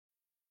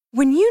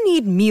When you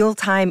need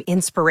mealtime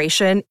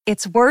inspiration,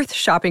 it's worth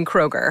shopping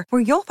Kroger,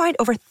 where you'll find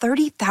over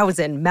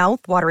 30,000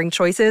 mouth-watering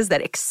choices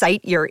that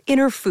excite your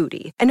inner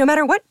foodie. And no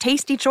matter what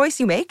tasty choice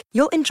you make,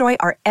 you'll enjoy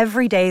our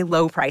everyday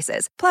low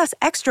prices, plus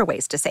extra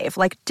ways to save,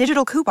 like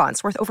digital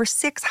coupons worth over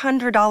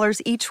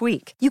 $600 each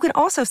week. You can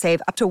also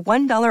save up to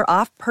 $1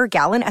 off per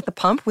gallon at the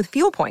pump with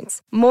fuel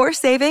points. More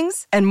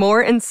savings and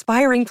more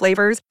inspiring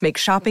flavors make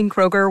shopping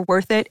Kroger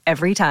worth it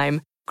every time.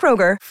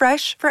 Kroger,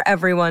 fresh for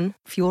everyone.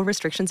 Fuel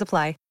restrictions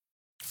apply.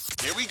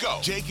 Here we go.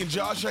 Jake and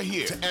Josh are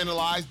here to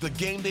analyze the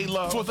game they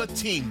love for the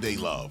team they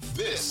love.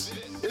 This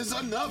is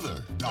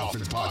another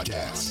Dolphins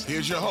podcast.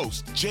 Here's your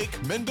host,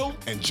 Jake Mendel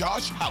and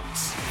Josh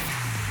Houtz.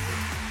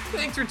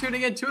 Thanks for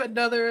tuning in to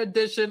another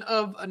edition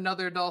of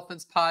another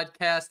Dolphins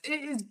podcast.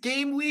 It is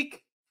game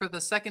week for the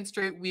second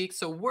straight week,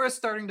 so we're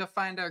starting to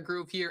find our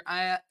groove here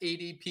at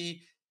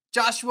ADP.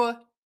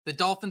 Joshua, the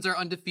Dolphins are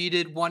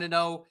undefeated,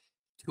 1-0.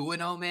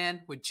 2-0,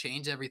 man, would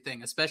change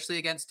everything, especially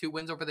against 2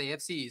 wins over the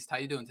AFC East. How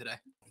you doing today?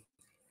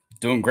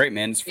 Doing great,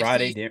 man. It's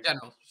Friday.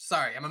 General.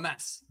 Sorry, I'm a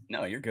mess.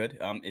 No, you're good.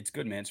 It's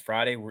good, man. It's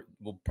Friday.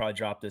 We'll probably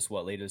drop this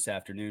later this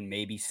afternoon,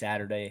 maybe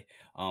Saturday.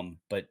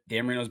 But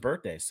Dan Marino's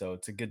birthday, so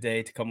it's a good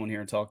day to come on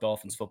here and talk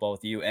Dolphins football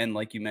with you. And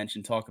like you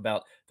mentioned, talk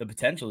about the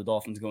potential of the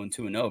Dolphins going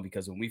 2-0.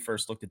 Because when we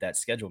first looked at that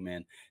schedule,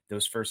 man,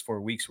 those first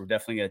 4 weeks were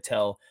definitely going to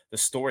tell the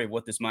story of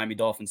what this Miami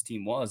Dolphins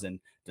team was. And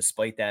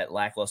despite that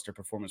lackluster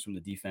performance from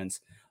the defense,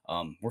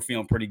 we're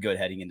feeling pretty good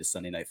heading into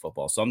Sunday Night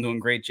Football. So I'm doing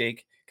great,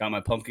 Jake. Got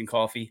my pumpkin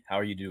coffee. How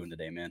are you doing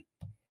today, man?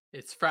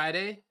 It's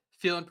Friday.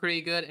 Feeling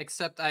pretty good,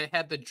 except I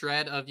had the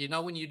dread of,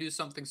 when you do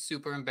something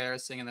super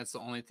embarrassing and that's the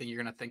only thing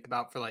you're going to think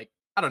about for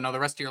the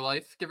rest of your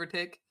life, give or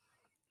take.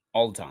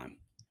 All the time.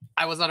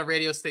 I was on a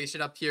radio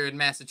station up here in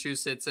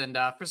Massachusetts, and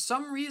for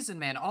some reason,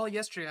 man, all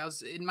yesterday, I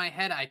was in my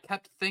head, I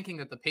kept thinking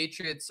that the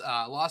Patriots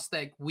lost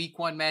that week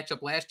 1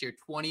 matchup last year,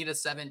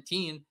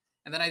 20-17.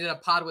 And then I did a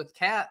pod with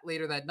Kat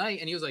later that night,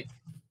 and he was like,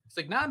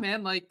 nah,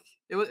 man,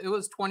 it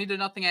was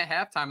 20-0 at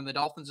halftime, and the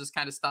Dolphins just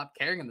kind of stopped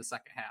caring in the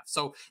second half.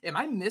 So am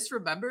I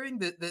misremembering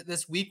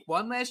this week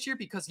 1 last year?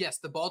 Because yes,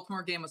 the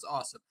Baltimore game was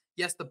awesome.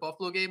 Yes, the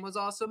Buffalo game was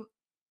awesome.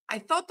 I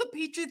thought the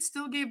Patriots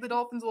still gave the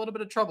Dolphins a little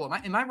bit of trouble.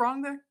 Am I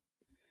wrong there?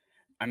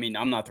 I mean,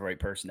 I'm not the right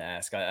person to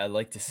ask. I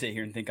like to sit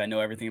here and think I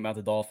know everything about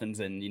the Dolphins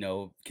and,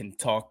 can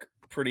talk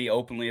pretty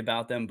openly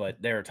about them, but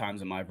there are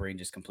times when my brain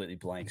just completely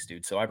blanks,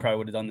 dude. So I probably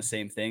would have done the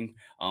same thing.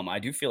 I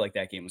do feel like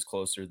that game was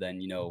closer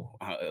than,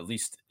 at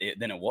least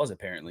than it was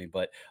apparently,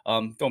 but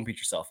don't beat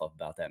yourself up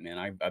about that, man.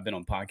 I've been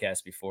on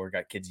podcasts before,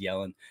 got kids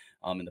yelling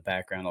in the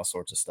background, all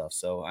sorts of stuff.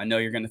 So I know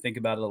you're going to think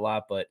about it a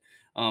lot, but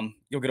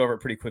you'll get over it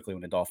pretty quickly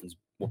when the Dolphins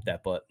whoop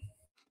that butt.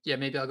 Yeah,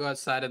 maybe I'll go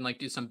outside and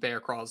do some bear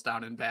crawls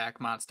down and back,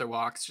 monster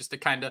walks, just to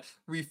kind of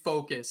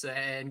refocus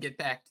and get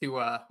back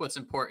to what's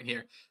important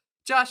here.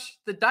 Josh,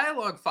 the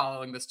dialogue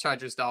following this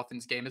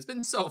Chargers-Dolphins game has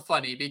been so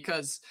funny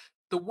because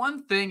the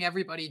one thing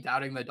everybody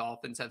doubting the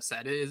Dolphins have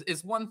said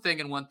is one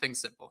thing and one thing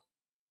simple.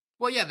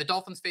 Well, yeah, the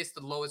Dolphins face the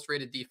lowest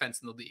rated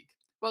defense in the league.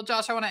 Well,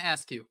 Josh, I want to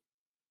ask you,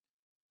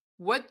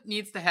 what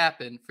needs to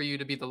happen for you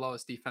to be the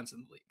lowest defense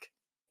in the league?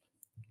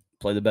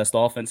 Play the best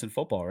offense in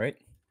football, right?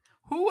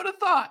 Who would have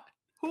thought?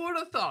 Who would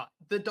have thought?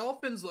 The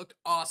Dolphins looked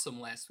awesome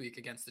last week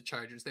against the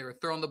Chargers. They were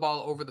throwing the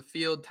ball over the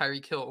field.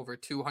 Tyreek Hill over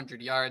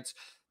 200 yards.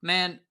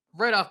 Man,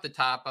 right off the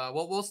top,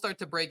 we'll start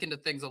to break into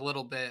things a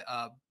little bit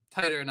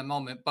tighter in a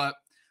moment. But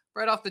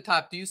right off the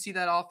top, do you see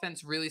that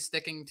offense really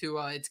sticking to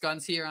its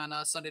guns here on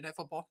Sunday Night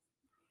Football?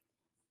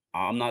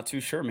 I'm not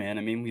too sure, man.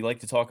 I mean, we like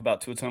to talk about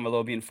Tua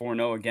Tagovailoa being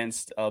 4-0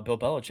 against Bill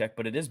Belichick,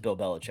 but it is Bill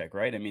Belichick,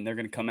 right? I mean, they're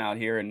going to come out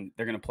here and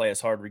they're going to play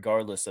us hard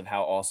regardless of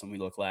how awesome we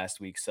look last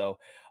week. So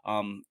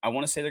I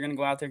want to say they're going to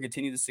go out there and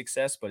continue the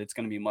success, but it's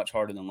going to be much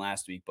harder than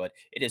last week. But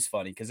it is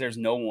funny because there's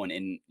no one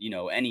in,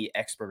 any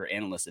expert or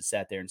analyst that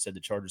sat there and said the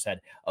Chargers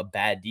had a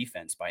bad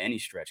defense by any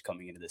stretch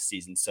coming into this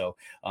season. So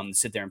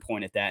sit there and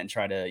point at that and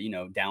try to,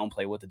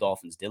 downplay what the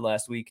Dolphins did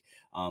last week.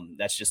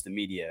 That's just the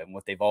media and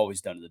what they've always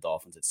done to the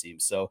Dolphins, it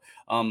seems. So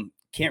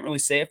can't really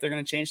say if they're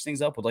going to change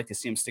things up. Would like to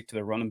see them stick to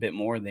their run a bit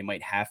more. They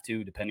might have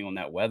to, depending on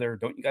that weather.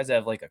 Don't you guys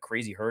have a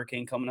crazy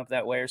hurricane coming up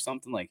that way or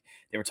something? Like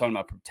they were talking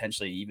about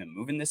potentially even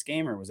moving this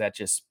game, or was that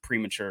just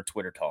premature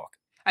Twitter talk?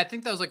 I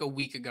think that was a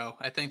week ago.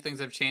 I think things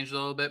have changed a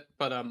little bit,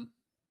 but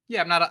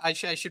yeah, I'm not. I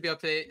should be up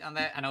to date on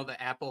that. I know the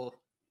Apple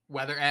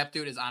weather app,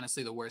 dude, is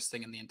honestly the worst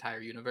thing in the entire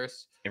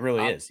universe. It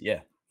really is, yeah.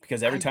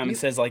 Because every time it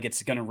says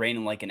it's going to rain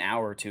in an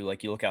hour or two,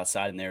 you look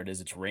outside and there it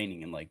is, it's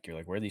raining, and you're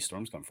like, where do these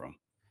storms come from?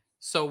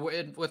 So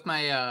with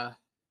my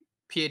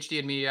PhD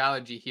in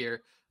meteorology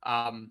here,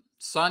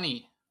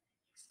 sunny,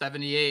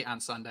 78 on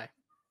Sunday.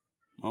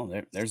 Oh,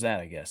 there's that,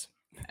 I guess.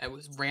 It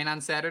was rain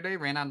on Saturday,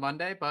 rain on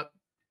Monday, but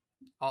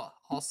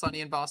all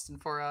sunny in Boston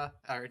for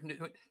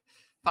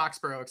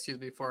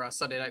Foxborough, for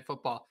Sunday Night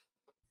Football.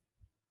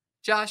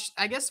 Josh,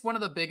 I guess one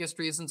of the biggest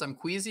reasons I'm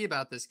queasy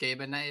about this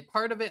game, and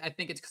part of it, I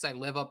think it's because I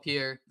live up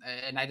here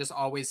and I just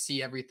always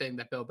see everything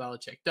that Bill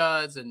Belichick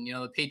does, and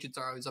the Patriots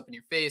are always up in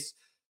your face.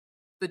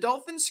 The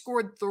Dolphins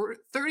scored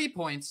 30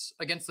 points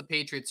against the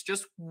Patriots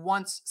just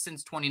once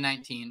since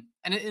 2019,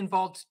 and it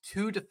involved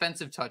 2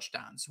 defensive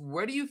touchdowns.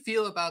 Where do you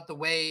feel about the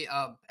way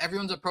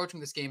everyone's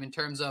approaching this game in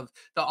terms of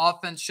the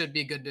offense should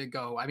be good to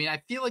go? I mean,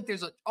 I feel like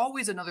there's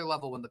always another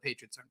level when the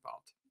Patriots are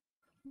involved.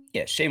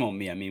 Yeah, shame on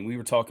me. I mean, we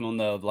were talking on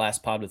the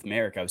last pod with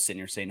Merrick. I was sitting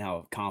here saying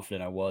how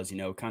confident I was,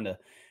 kind of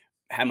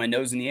had my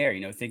nose in the air,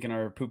 thinking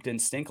our poop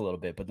didn't stink a little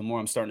bit. But the more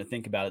I'm starting to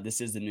think about it,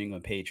 this is the New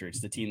England Patriots,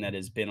 the team that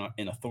has been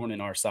in a thorn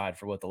in our side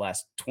for the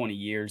last 20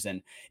 years,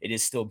 and it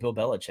is still Bill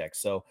Belichick.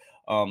 So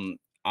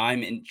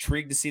I'm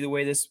intrigued to see the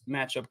way this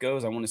matchup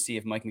goes. I want to see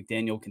if Mike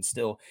McDaniel can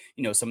still,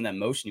 some of that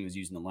motion he was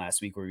using the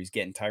last week where he was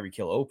getting Tyreek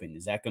Hill open.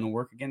 Is that going to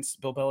work against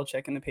Bill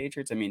Belichick and the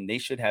Patriots? I mean, they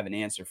should have an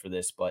answer for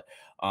this, but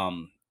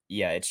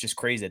yeah, it's just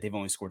crazy that they've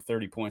only scored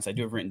 30 points. I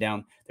do have written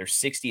down they're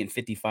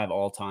 60-55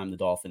 all time, the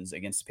Dolphins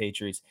against the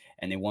Patriots,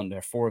 and they won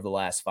their 4 of the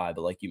last 5.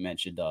 But like you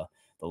mentioned, the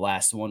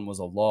last one was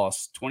a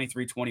loss,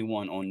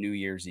 23-21 on New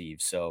Year's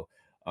Eve. So,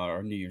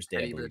 or New Year's Day, I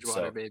Teddy believe.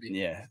 Bridgewater, So,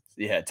 baby.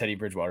 yeah, Teddy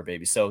Bridgewater,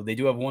 baby. So they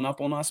do have one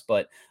up on us,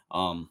 but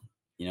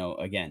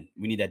again,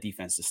 we need that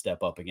defense to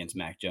step up against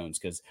Mac Jones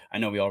because I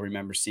know we all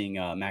remember seeing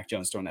Mac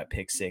Jones throwing that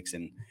pick six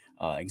and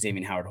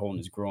Xavier Howard holding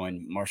his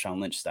groin,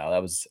 Marshawn Lynch style.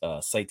 That was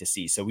a sight to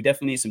see. So we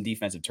definitely need some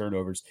defensive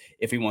turnovers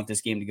if we want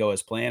this game to go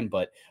as planned.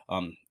 But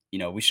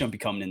we shouldn't be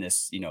coming in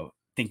this,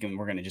 thinking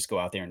we're going to just go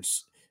out there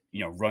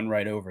and run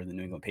right over the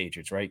New England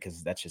Patriots, right?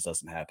 Because that just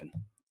doesn't happen.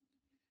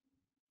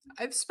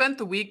 I've spent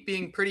the week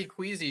being pretty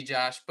queasy,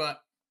 Josh,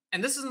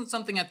 and this isn't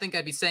something I think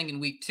I'd be saying in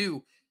week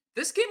 2.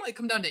 This game might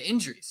come down to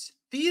injuries.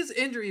 These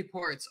injury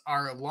reports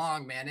are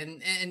long, man.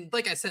 And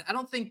like I said, I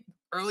don't think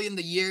early in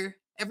the year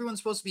everyone's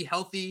supposed to be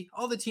healthy.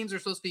 All the teams are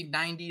supposed to be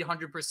 90,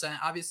 100%.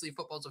 Obviously,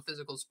 football's a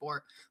physical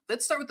sport.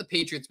 Let's start with the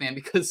Patriots, man,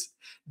 because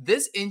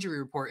this injury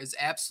report is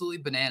absolutely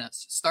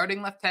bananas.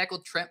 Starting left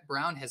tackle Trent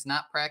Brown has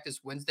not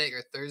practiced Wednesday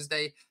or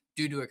Thursday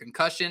due to a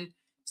concussion.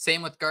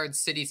 Same with guard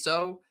City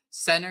So.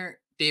 Center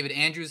David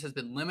Andrews has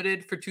been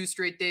limited for 2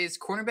 straight days.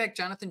 Cornerback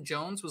Jonathan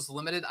Jones was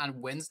limited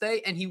on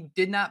Wednesday, and he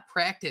did not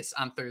practice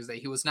on Thursday.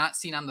 He was not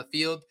seen on the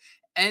field.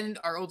 And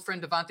our old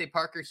friend Devontae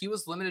Parker, he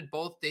was limited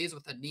both days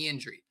with a knee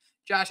injury.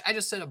 Josh, I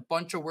just said a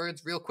bunch of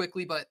words real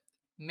quickly, but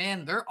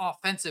man, their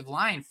offensive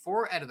line,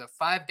 4 out of the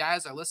 5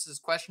 guys are listed as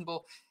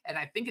questionable, and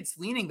I think it's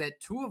leaning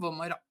that 2 of them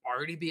might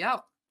already be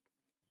out.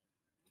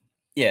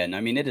 Yeah, and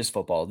I mean, it is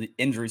football. The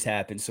injuries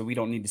happen, so we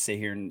don't need to sit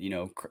here and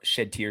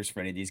shed tears for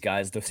any of these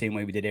guys the same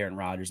way we did Aaron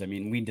Rodgers. I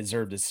mean, we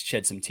deserve to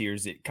shed some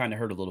tears. It kind of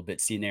hurt a little bit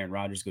seeing Aaron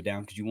Rodgers go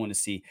down because you want to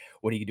see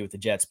what he could do with the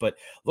Jets. But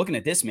looking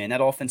at this, man,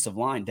 that offensive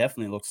line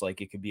definitely looks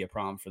like it could be a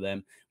problem for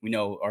them. We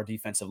know our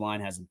defensive line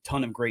has a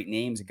ton of great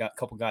names. It got a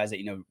couple guys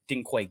that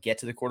didn't quite get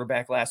to the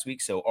quarterback last week.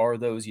 So are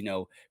those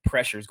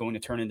pressures going to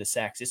turn into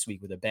sacks this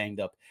week with a banged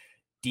up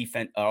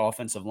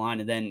offensive line?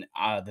 And then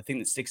the thing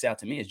that sticks out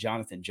to me is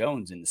Jonathan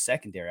Jones in the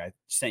secondary. I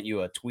sent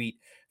you a tweet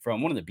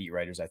from one of the beat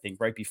writers, I think,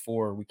 right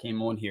before we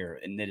came on here,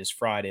 and it is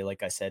Friday,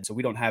 like I said, so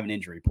we don't have an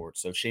injury report,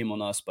 so shame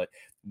on us, but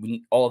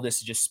all of this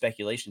is just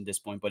speculation at this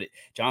point. But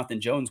Jonathan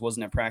Jones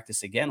wasn't at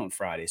practice again on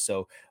Friday,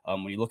 so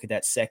when you look at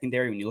that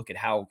secondary, when you look at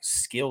how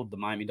skilled the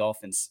Miami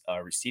Dolphins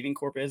receiving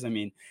corps is, I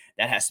mean,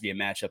 that has to be a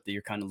matchup that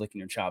you're kind of licking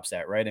your chops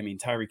at, right? I mean,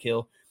 Tyreek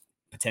Hill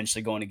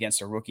potentially going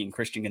against a rookie and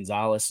Christian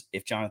Gonzalez.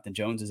 If Jonathan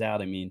Jones is out,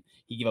 I mean,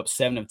 he gave up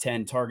 7 of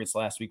 10 targets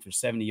last week for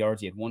 70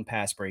 yards. He had 1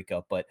 pass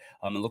breakup, but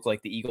it looked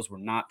like the Eagles were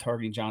not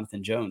targeting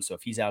Jonathan Jones. So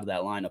if he's out of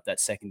that lineup, that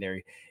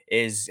secondary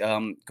is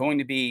going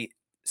to be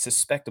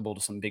susceptible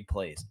to some big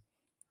plays.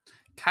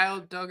 Kyle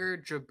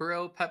Duggar,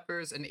 Jabril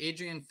Peppers, and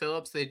Adrian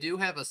Phillips, they do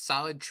have a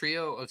solid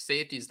trio of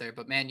safeties there,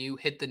 but man, you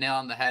hit the nail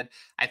on the head.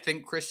 I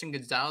think Christian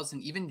Gonzalez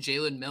and even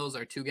Jalen Mills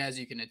are 2 guys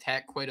you can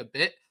attack quite a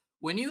bit.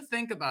 When you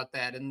think about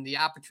that and the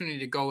opportunity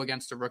to go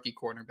against a rookie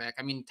cornerback,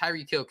 I mean,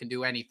 Tyreek Hill can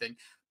do anything.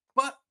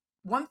 But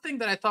one thing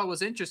that I thought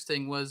was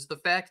interesting was the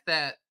fact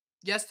that,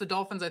 yes, the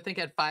Dolphins, I think,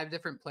 had 5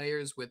 different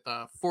players with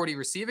 40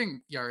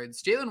 receiving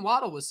yards. Jalen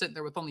Waddle was sitting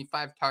there with only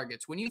 5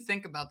 targets. When you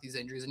think about these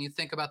injuries and you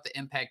think about the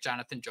impact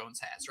Jonathan Jones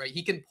has, right?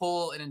 He can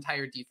pull an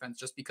entire defense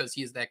just because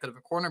he is that good of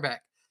a cornerback.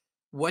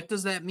 What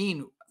does that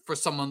mean for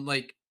someone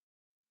like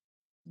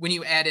when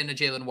you add in a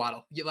Jalen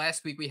Waddle?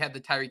 Last week we had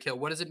the Tyreek Hill.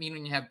 What does it mean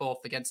when you have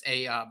both against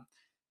a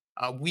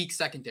weak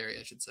secondary,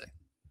 I should say?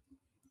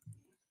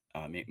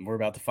 I mean, we're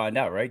about to find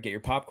out, right? Get your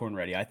popcorn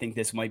ready. I think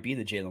this might be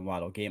the Jalen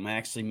Waddle game. I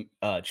actually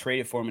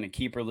traded for him in a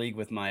keeper league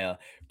with my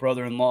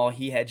brother-in-law.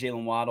 He had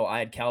Jalen Waddle. I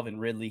had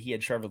Calvin Ridley. He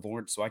had Trevor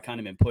Lawrence. So I kind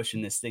of been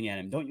pushing this thing at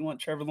him. Don't you want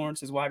Trevor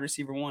Lawrence as wide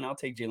receiver 1? I'll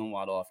take Jalen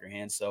Waddle off your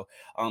hands. So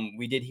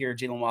we did hear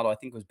Jalen Waddle, I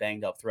think, was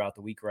banged up throughout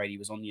the week, right? He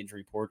was on the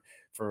injury report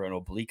for an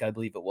oblique, I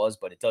believe it was,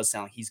 but it does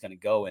sound like he's going to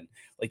go. And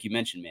like you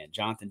mentioned, man,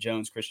 Jonathan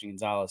Jones, Christian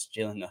Gonzalez,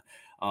 Jalen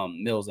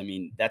Mills, I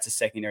mean, that's a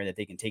secondary that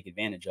they can take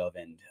advantage of.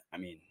 And I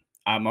mean,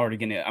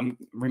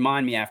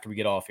 remind me after we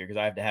get off here because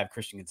I have to have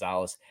Christian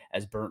Gonzalez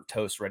as burnt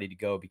toast ready to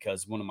go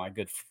because one of my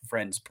good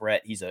friends,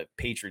 Brett, he's a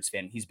Patriots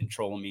fan. He's been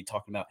trolling me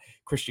talking about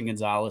Christian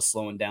Gonzalez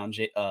slowing down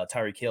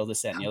Tyreek Hill,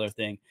 this, that, and the other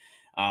thing.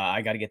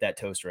 I got to get that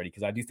toast ready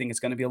because I do think it's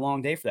going to be a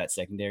long day for that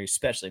secondary,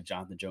 especially if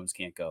Jonathan Jones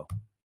can't go.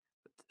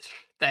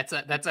 That's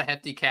a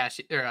hefty cash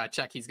or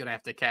check he's gonna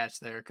have to cash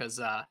there because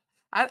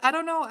I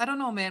don't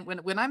know, man.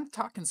 When I'm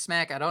talking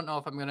smack, I don't know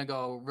if I'm gonna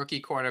go rookie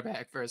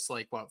quarterback versus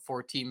like what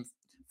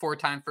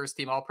 4-time first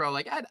team All Pro.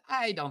 Like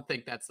I don't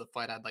think that's the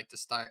fight I'd like to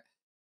start.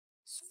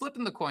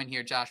 Flipping the coin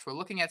here, Josh. We're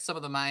looking at some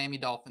of the Miami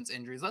Dolphins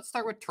injuries. Let's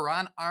start with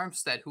Teron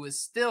Armstead, who is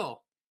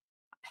still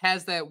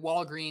has that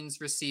Walgreens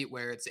receipt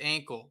where it's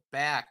ankle,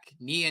 back,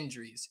 knee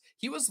injuries.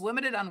 He was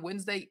limited on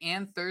Wednesday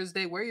and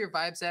Thursday. Where are your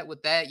vibes at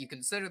with that? You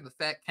consider the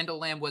fact Kendall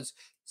Lamb was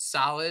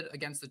solid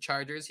against the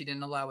Chargers. He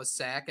didn't allow a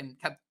sack and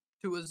kept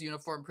Tua's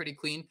uniform pretty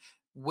clean.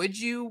 Would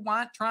you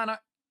want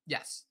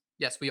Yes.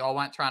 Yes, we all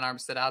want Tron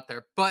Armstead out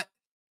there. But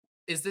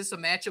is this a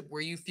matchup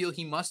where you feel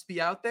he must be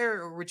out there,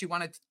 or would you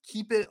want to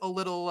keep it a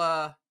little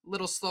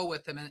slow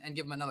with him and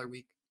give him another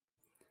week?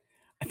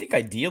 I think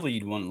ideally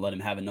you'd want to let him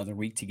have another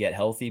week to get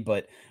healthy,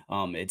 but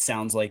it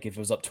sounds like if it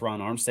was up to Ron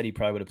Armstead, he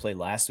probably would have played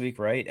last week,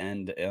 right?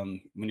 And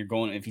when you're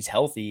going, if he's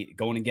healthy,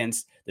 going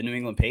against the New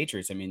England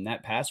Patriots, I mean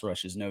that pass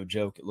rush is no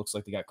joke. It looks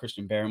like they got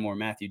Christian Barrymore,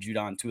 Matthew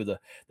Judon, two of the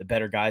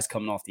better guys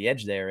coming off the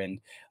edge there,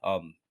 and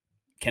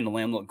Kendall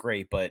Lamb looked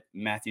great, but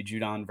Matthew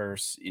Judon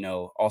versus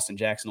Austin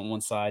Jackson on one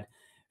side,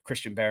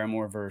 Christian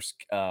Barrymore versus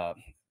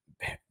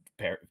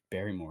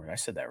Barrymore. I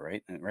said that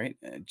right? Right?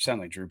 It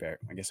sounded like Drew Barry.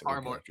 I guess it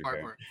would be Barmore, like Drew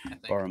Barry. Barmore, I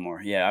think.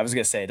 Barrymore. Yeah, I was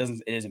gonna say it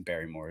doesn't. It isn't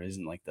Barrymore. It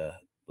isn't like the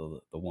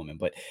woman.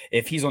 But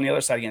if he's on the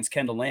other side against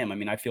Kendall Lamb, I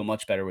mean, I feel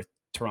much better with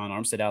Teron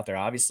Armstead out there,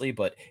 obviously.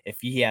 But if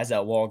he has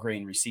that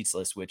Walgreens receipts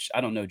list, which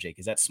I don't know, Jake,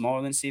 is that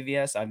smaller than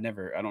CVS? I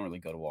don't really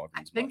go to I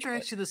Walgreens think much, they're but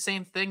actually the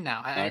same thing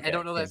now. I okay,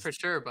 don't know that because for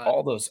sure, but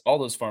all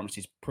those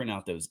pharmacies print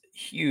out those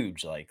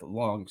huge, like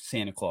long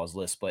Santa Claus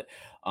lists. But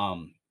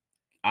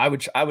I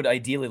would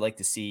ideally like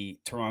to see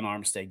Teron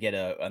Armstead get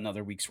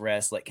another week's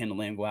rest, let Kendall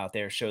Lamb go out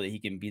there, show that he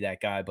can be that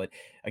guy. But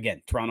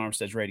again, Teron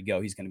Armstead's ready to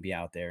go. He's going to be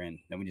out there, and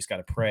then we just got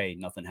to pray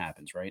nothing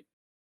happens, right?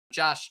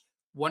 Josh,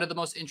 one of the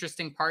most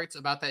interesting parts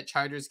about that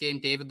Chargers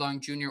game, David Long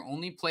Jr.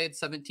 only played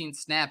 17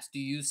 snaps.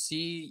 You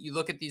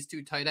look at these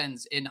two tight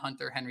ends in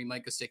Hunter Henry,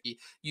 Mike Gesicki.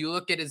 You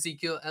look at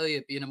Ezekiel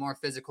Elliott being a more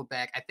physical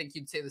back. I think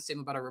you'd say the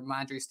same about a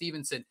Ramondre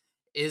Stevenson.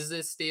 Is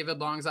this David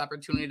Long's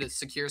opportunity to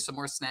secure some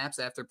more snaps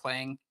after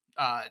playing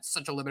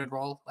such a limited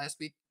role last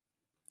week?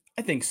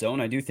 I think so,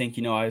 and I do think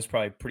I was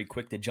probably pretty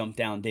quick to jump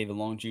down David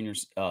Long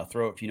Jr.'s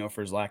throat,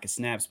 for his lack of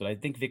snaps. But I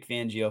think Vic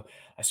Fangio.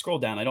 I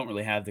scrolled down. I don't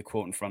really have the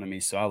quote in front of me,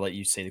 so I'll let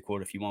you say the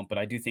quote if you want. But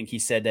I do think he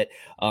said that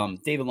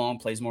David Long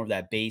plays more of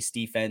that base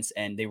defense,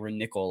 and they were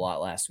nickel a lot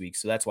last week,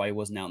 so that's why he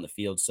wasn't out in the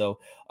field. So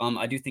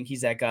I do think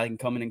he's that guy who can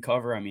come in and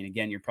cover. I mean,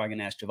 again, you're probably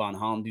gonna ask Javon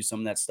Holland to do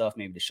some of that stuff.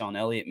 Maybe Deshaun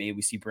Elliott. Maybe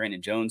we see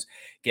Brandon Jones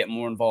get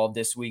more involved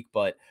this week,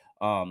 but.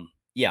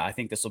 Yeah, I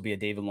think this will be a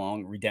David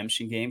Long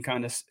redemption game,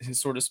 kind of,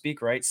 sort of speak,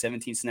 right?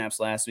 17 snaps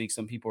last week.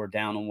 Some people are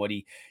down on what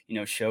he,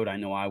 showed. I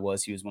know I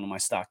was. He was one of my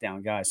stock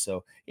down guys.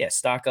 So yeah,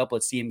 stock up.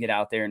 Let's see him get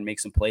out there and make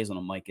some plays on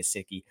a Mike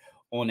Gesicki,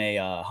 on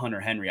a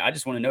Hunter Henry. I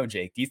just want to know,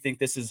 Jake, do you think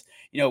this is,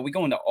 we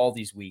go into all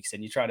these weeks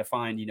and you try to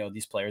find,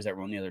 these players that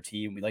were on the other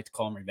team. We like to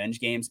call them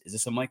revenge games. Is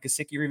this a Mike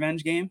Gesicki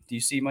revenge game? Do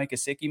you see Mike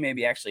Gesicki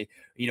maybe actually,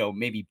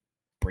 maybe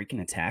breaking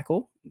a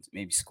tackle,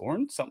 maybe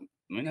scoring something?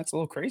 I mean, that's a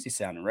little crazy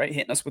sounding, right?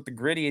 Hitting us with the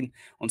gritty and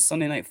on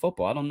Sunday Night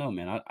Football. I don't know,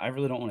 man. I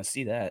really don't want to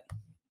see that.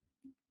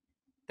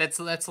 That's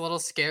a little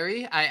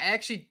scary. I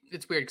actually,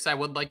 it's weird because I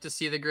would like to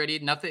see the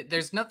gritty.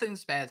 There's nothing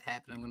bad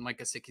happening when Mike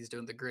Gesicki's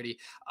doing the gritty.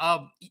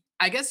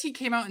 I guess he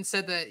came out and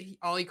said that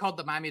all he called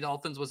the Miami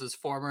Dolphins was his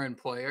former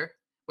employer,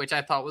 which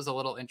I thought was a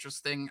little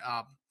interesting.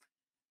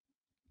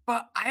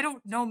 But I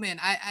don't know, man.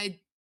 I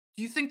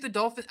do you think the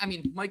Dolphins? I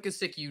mean, Mike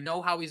Gesicki, you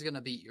know how he's gonna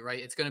beat you, right?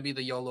 It's gonna be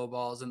the YOLO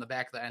balls in the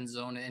back of the end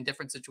zone and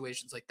different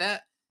situations like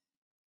that.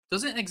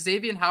 Doesn't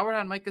Xavier Howard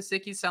on Mike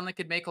Gesicki sound like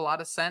it'd make a lot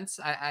of sense?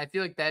 I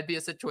feel like that'd be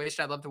a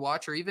situation I'd love to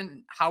watch, or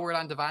even Howard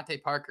on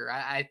Devontae Parker.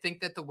 I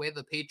think that the way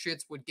the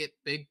Patriots would get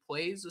big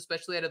plays,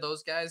 especially out of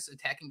those guys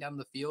attacking down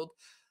the field,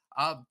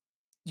 uh,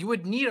 you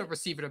would need a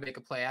receiver to make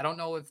a play. I don't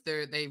know if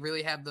they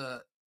really have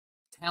the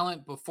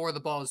talent before the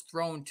ball is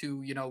thrown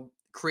to,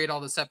 create all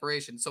the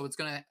separation. So it's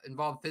going to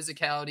involve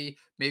physicality,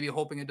 maybe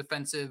hoping a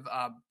defensive,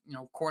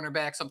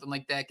 cornerback, something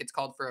like that gets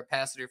called for a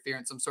pass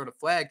interference, some sort of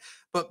flag.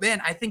 But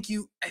man, I think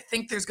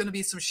there's going to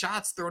be some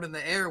shots thrown in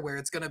the air where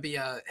it's going to be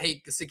a,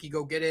 hey, Gesicki,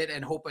 go get it,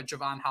 and hope a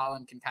Javon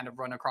Holland can kind of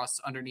run across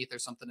underneath or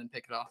something and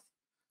pick it off.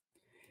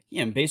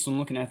 Yeah, and based on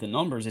looking at the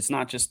numbers, it's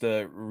not just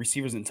the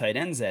receivers and tight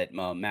ends that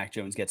Mac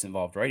Jones gets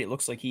involved, right? It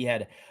looks like he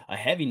had a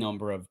heavy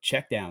number of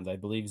checkdowns. I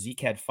believe Zeke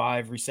had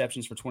 5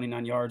 receptions for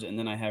 29 yards, and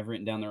then I have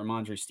written down that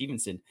Ramondre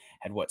Stevenson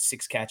had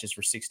 6 catches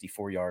for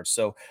 64 yards.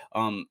 So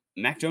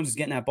Mac Jones is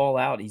getting that ball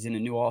out. He's in a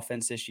new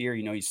offense this year.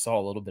 You saw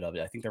a little bit of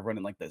it. I think they're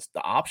running like the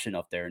option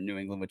up there in New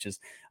England, which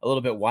is a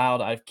little bit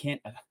wild. I can't.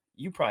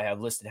 You probably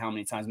have listed how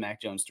many times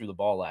Mac Jones threw the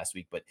ball last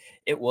week, but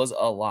it was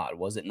a lot,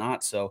 was it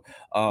not? So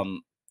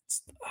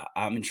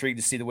I'm intrigued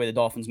to see the way the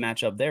Dolphins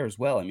match up there as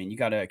well. I mean, you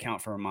got to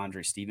account for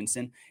Ramondre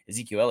Stevenson.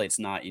 Ezekiel Elliott's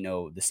not,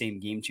 the same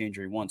game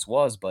changer he once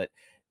was, but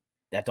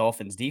that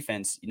Dolphins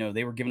defense,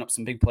 they were giving up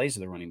some big plays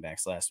to the running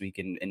backs last week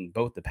in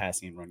both the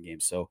passing and run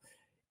games. So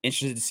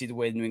interested to see the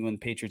way the New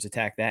England Patriots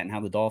attack that and how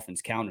the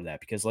Dolphins counter that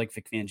because, like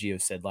Vic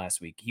Fangio said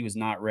last week, he was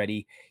not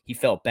ready. He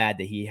felt bad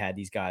that he had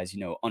these guys,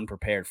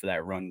 unprepared for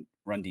that run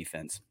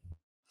defense.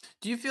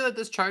 Do you feel that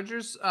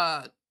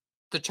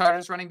the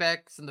Chargers running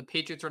backs and the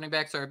Patriots running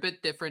backs are a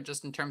bit different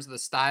just in terms of the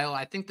style?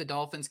 I think the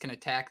Dolphins can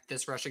attack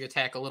this rushing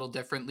attack a little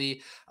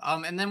differently.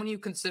 And then when you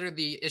consider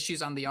the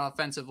issues on the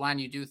offensive line,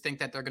 you do think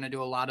that they're going to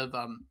do a lot of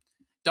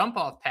dump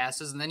off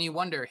passes. And then you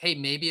wonder, hey,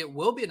 maybe it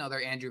will be another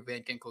Andrew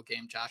Van Ginkel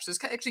game, Josh.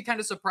 This actually kind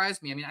of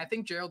surprised me. I mean, I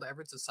think Gerald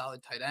Everett's a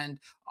solid tight end.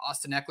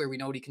 Austin Eckler, we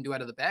know what he can do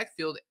out of the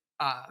backfield.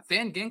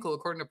 Van Ginkel,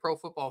 according to Pro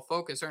Football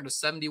Focus, earned a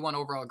 71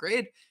 overall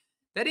grade.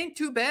 That ain't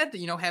too bad,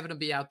 having to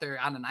be out there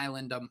on an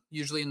island,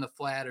 usually in the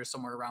flat or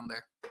somewhere around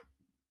there.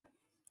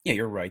 Yeah,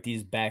 you're right.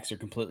 These backs are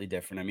completely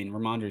different. I mean,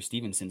 Ramondre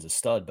Stevenson's a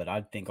stud, but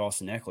I think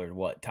Austin Eckler,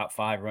 what, top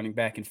 5 running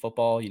back in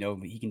football? He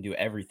can do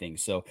everything.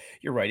 So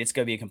you're right. It's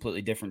going to be a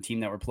completely different team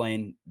that we're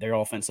playing. Their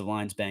offensive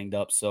line's banged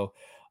up. So,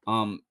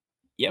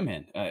 yeah,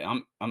 man,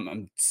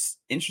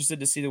 interested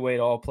to see the way it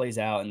all plays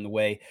out and the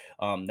way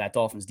that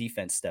Dolphins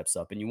defense steps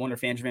up. And you wonder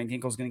if Andrew Van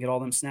Ginkel's going to get all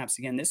them snaps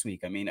again this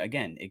week. I mean,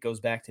 again, it goes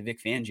back to Vic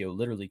Fangio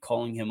literally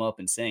calling him up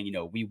and saying,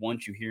 we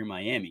want you here in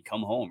Miami.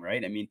 Come home,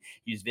 right? I mean,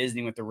 he was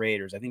visiting with the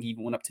Raiders. I think he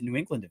even went up to New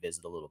England to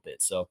visit a little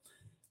bit. So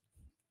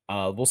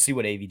we'll see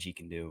what AVG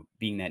can do,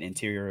 being that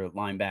interior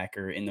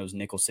linebacker in those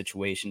nickel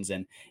situations,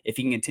 and if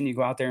he can continue to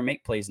go out there and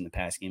make plays in the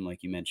pass game,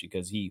 like you mentioned,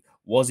 because he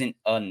wasn't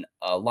a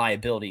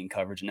liability in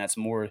coverage, and that's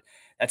more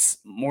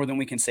than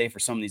we can say for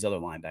some of these other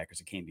linebackers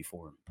that came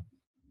before him.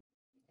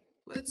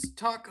 Let's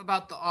talk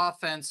about the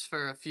offense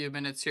for a few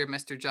minutes here,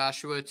 Mr.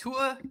 Joshua.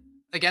 Tua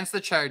against the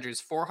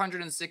Chargers,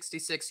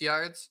 466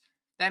 yards.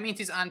 That means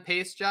he's on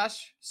pace,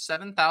 Josh,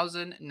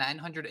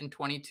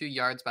 7,922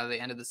 yards by the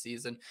end of the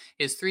season.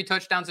 His 3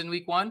 touchdowns in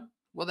week 1.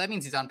 Well, that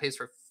means he's on pace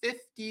for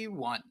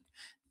 51.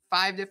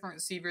 5 different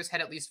receivers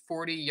had at least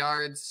 40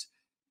 yards.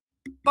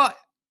 But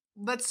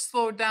let's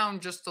slow down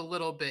just a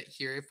little bit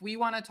here. If we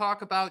want to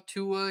talk about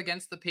Tua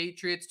against the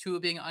Patriots, Tua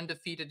being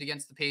undefeated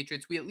against the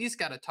Patriots, we at least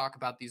got to talk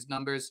about these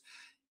numbers.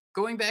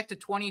 Going back to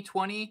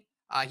 2020,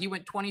 he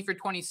went 20 for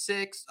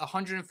 26,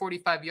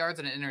 145 yards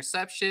and an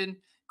interception.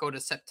 Go to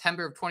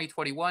September of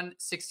 2021,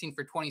 16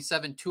 for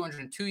 27,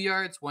 202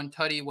 yards, 1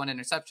 tutty, 1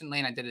 interception.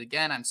 Lane, I did it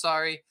again. I'm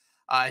sorry.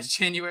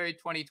 January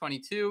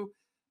 2022,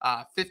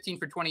 15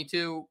 for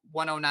 22,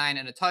 109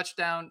 and a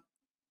touchdown.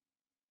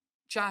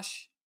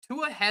 Josh,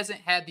 Tua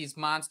hasn't had these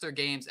monster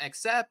games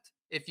except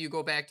if you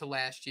go back to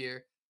last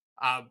year.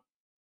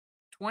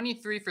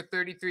 23 for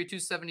 33,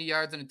 270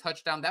 yards and a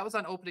touchdown. That was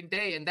on opening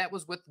day, and that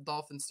was with the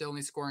Dolphins still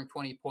only scoring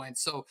 20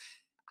 points. So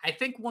I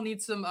think we'll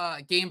need some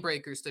game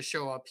breakers to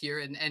show up here.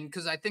 And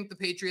because I think the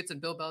Patriots and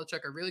Bill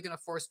Belichick are really going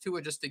to force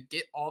Tua just to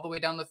get all the way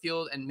down the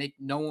field and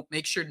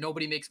make sure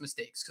nobody makes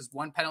mistakes, because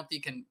one penalty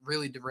can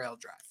really derail a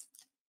drive.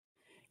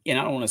 Yeah,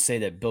 and I don't want to say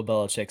that Bill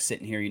Belichick's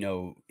sitting here,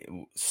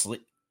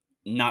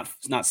 not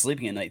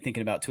sleeping at night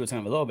thinking about Tua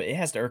Tagovailoa, but it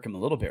has to irk him a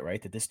little bit,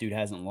 right? That this dude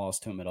hasn't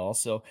lost to him at all.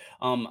 So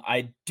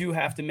I do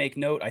have to make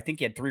note. I think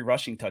he had 3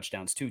 rushing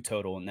touchdowns too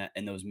total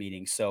in those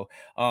meetings. So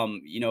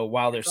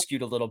while they're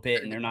skewed a little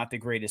bit and they're not the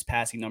greatest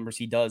passing numbers,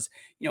 he does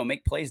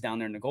make plays down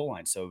there in the goal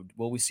line. So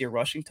will we see a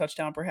rushing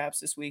touchdown perhaps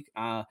this week?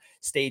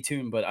 Stay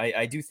tuned. But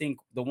I do think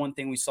the one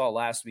thing we saw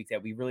last week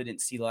that we really didn't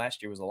see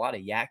last year was a lot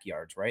of yak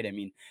yards, right? I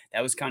mean,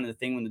 that was kind of the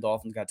thing when the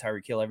Dolphins got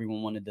Tyreek Hill.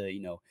 Everyone wanted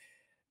to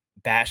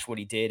bash what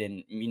he did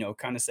and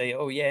kind of say,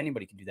 oh yeah,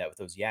 anybody can do that with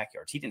those yak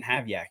yards. He didn't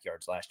have yak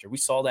yards last year. We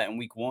saw that in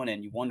week 1,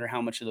 and you wonder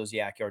how much of those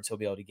yak yards he'll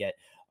be able to get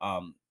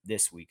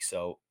this week.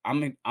 So I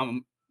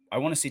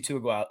want to see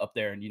Tua go out up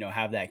there and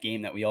have that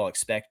game that we all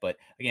expect. But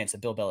again, it's a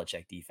Bill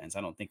Belichick defense.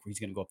 I don't think he's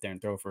going to go up there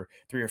and throw for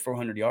 300 or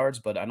 400 yards,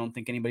 but I don't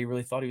think anybody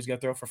really thought he was going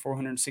to throw for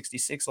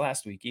 466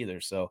 last week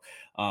either. So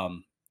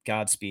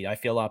Godspeed. I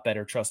feel a lot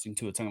better trusting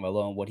Tua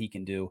Tagovailoa and what he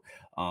can do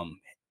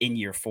in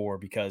year 4,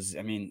 because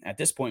I mean, at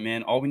this point,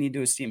 man, all we need to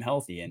do is see him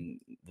healthy, and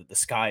the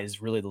sky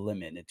is really the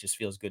limit. And it just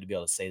feels good to be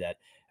able to say that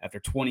after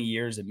 20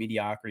 years of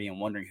mediocrity and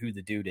wondering who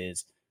the dude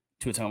is,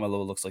 Tua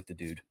Tagovailoa looks like the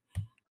dude.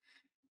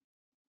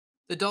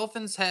 The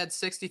Dolphins had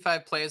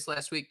 65 plays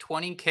last week,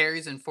 20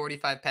 carries and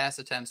 45 pass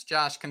attempts.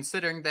 Josh,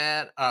 considering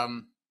that,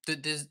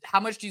 how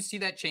much do you see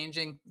that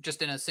changing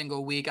just in a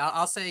single week?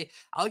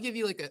 I'll give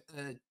you like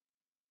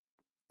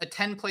a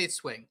 10 play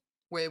swing.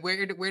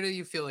 Where do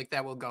you feel like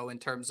that will go in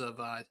terms of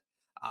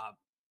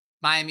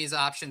Miami's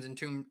options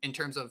in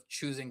terms of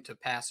choosing to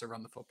pass or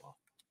run the football?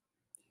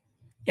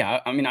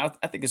 Yeah, I mean, I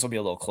think this will be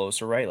a little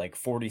closer, right? Like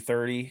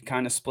 40-30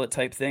 kind of split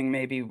type thing,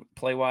 maybe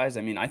play wise.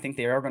 I mean, I think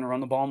they are going to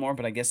run the ball more,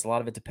 but I guess a lot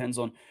of it depends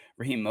on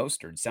Raheem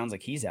Mostert. Sounds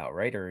like he's out,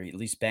 right? Or at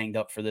least banged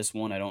up for this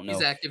one. I don't He's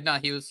know. active. No,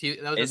 that was Is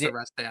just a it?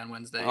 rest day on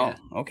Wednesday. Oh,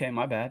 Yeah. okay,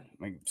 my bad.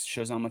 Like,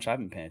 shows how much I've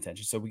been paying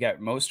attention. So we got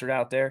Mostert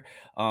out there.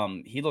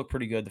 He looked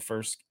pretty good the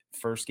first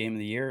game of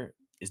the year.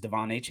 is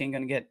Devon Achane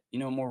going to get,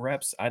 more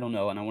reps? I don't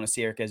know. And I want to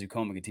see Eric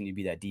Ezukoma continue to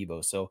be that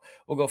Debo. So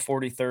we'll go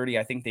 40-30.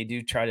 I think they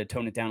do try to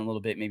tone it down a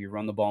little bit, maybe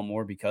run the ball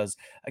more because,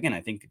 again,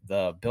 I think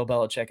the Bill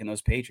Belichick and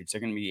those Patriots are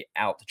going to be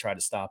out to try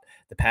to stop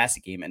the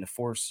passing game and to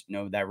force,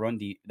 that run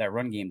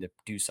game to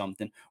do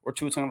something, or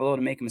Tua Tagovailoa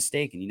to make a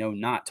mistake and,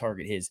 not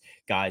target his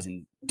guys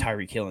and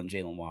Tyreek Hill and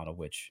Jalen Waddle,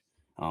 which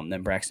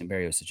then Braxton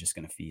Berrios is just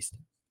going to feast.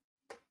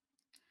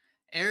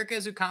 Eric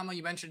Ezukama,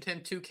 you mentioned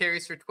him, 2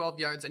 carries for 12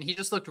 yards, and he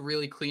just looked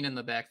really clean in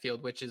the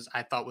backfield, which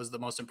I thought was the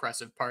most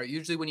impressive part.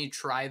 Usually when you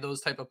try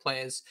those type of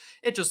plays,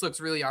 it just looks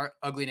really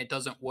ugly and it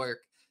doesn't work.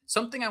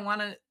 Something I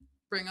want to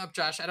bring up,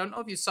 Josh, I don't know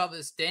if you saw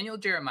this. Daniel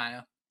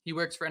Jeremiah, he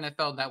works for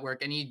NFL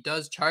Network, and he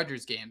does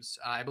Chargers games,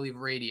 I believe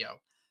radio.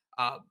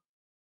 Uh,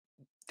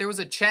 there was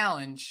a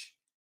challenge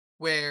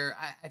where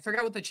I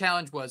forgot what the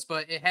challenge was,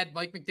 but it had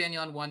Mike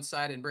McDaniel on one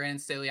side and Brandon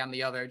Staley on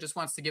the other. It just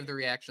wants to give the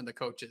reaction of the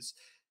coaches.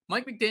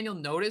 Mike McDaniel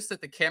noticed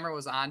that the camera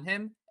was on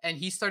him and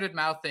he started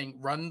mouthing,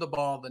 run the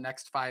ball the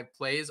next 5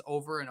 plays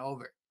over and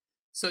over.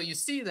 So you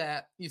see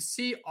that, you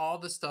see all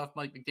the stuff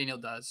Mike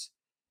McDaniel does.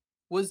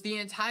 Was the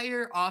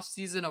entire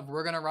offseason of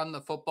we're going to run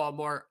the football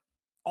more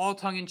all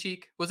tongue in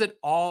cheek? Was it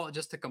all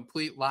just a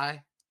complete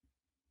lie?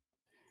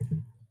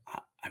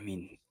 I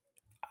mean,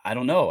 I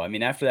don't know. I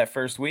mean, after that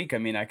first week, I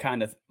mean, I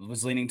kind of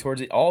was leaning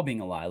towards it all being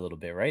a lie a little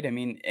bit, right? I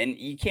mean, and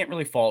you can't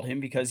really fault him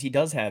because he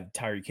does have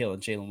Tyreek Hill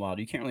and Jalen Waddle.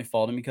 You can't really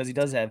fault him because he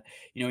does have,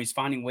 he's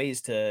finding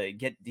ways to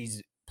get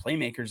these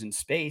playmakers in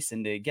space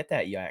and to get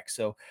that yak.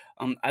 So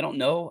I don't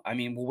know. I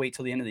mean, we'll wait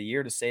till the end of the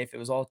year to say if it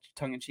was all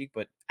tongue in cheek.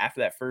 But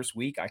after that first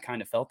week, I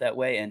kind of felt that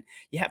way. And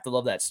you have to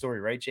love that story,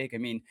 right, Jake? I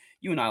mean,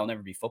 you and I will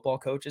never be football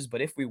coaches, but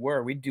if we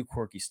were, we'd do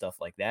quirky stuff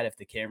like that. If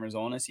the camera's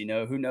on us,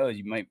 who knows?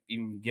 You might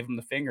even give them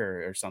the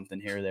finger or something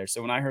here or there.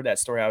 So when I heard that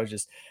story, I was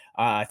just,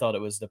 I thought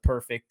it was the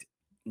perfect.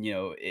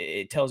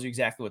 It tells you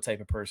exactly what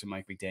type of person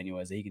Mike McDaniel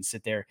is. That he can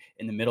sit there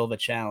in the middle of a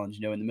challenge,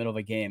 in the middle of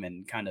a game,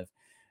 and kind of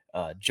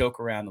joke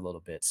around a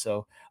little bit.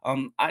 So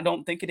I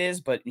don't think it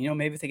is, but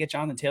maybe if they get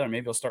Jonathan Taylor,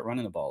 maybe he'll start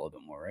running the ball a little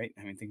bit more, right?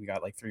 I mean, I think we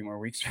got like 3 more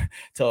weeks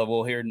till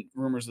we'll hear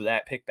rumors of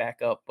that pick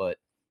back up, but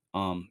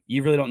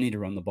you really don't need to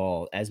run the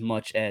ball as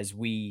much as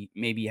we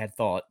maybe had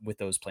thought with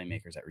those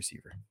playmakers at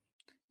receiver.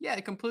 Yeah,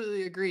 I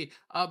completely agree.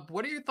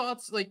 What are your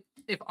thoughts? Like,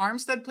 if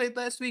Armstead played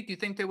last week, do you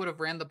think they would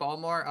have ran the ball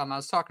more? I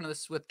was talking to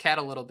this with Kat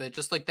a little bit,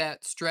 just like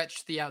that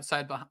stretch to the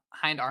outside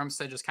behind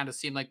Armstead just kind of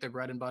seemed like their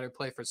bread and butter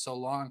play for so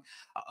long.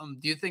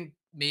 Do you think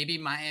maybe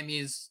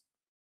Miami's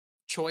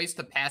choice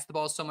to pass the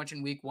ball so much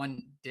in week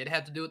 1 did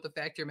have to do with the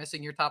fact you're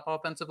missing your top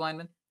offensive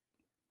lineman?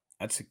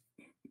 That's a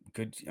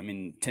good, I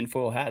mean,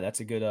 tinfoil hat. That's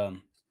a good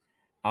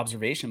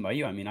observation by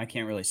you. I mean, I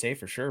can't really say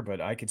for sure,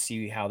 but I could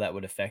see how that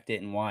would affect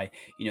it and why,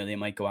 they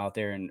might go out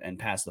there and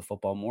pass the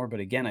football more. But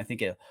again, I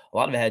think a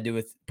lot of it had to do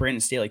with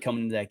Brandon Staley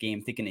coming into that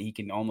game thinking that he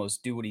can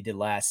almost do what he did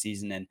last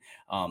season, and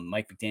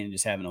Mike McDaniel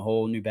just having a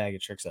whole new bag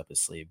of tricks up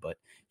his sleeve. But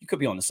you could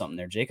be onto something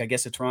there, Jake. I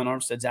guess if Teron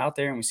Armstead's out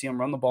there and we see him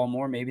run the ball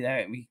more, maybe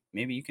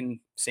you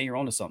can say you're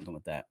onto something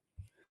with that.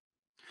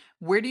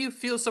 Where do you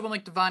feel someone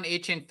like Devon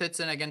Achane fits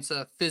in against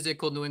a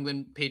physical New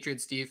England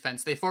Patriots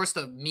defense? They forced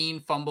a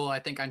mean fumble, I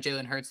think, on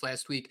Jalen Hurts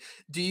last week.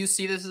 Do you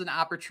see this as an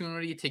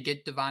opportunity to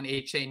get Devon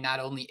Achane not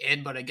only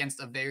in, but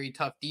against a very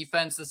tough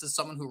defense? This is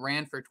someone who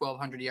ran for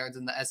 1,200 yards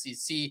in the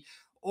SEC.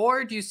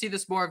 Or do you see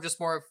this more of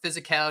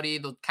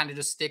physicality? They'll kind of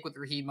just stick with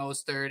Raheem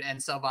Mostert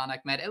and Salvon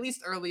Ahmed, at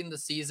least early in the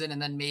season.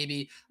 And then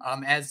maybe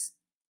as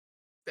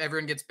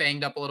everyone gets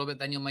banged up a little bit,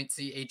 then you might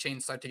see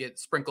Achane start to get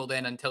sprinkled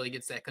in until he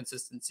gets that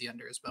consistency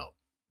under his belt.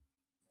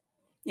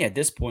 Yeah, at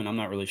this point, I'm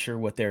not really sure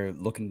what they're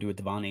looking to do with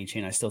Devon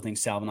Achane. I still think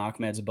Salvin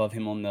Ahmed's above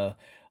him on the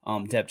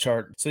depth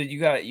chart. So you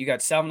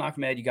got Salvin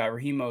Ahmed, you got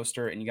Raheem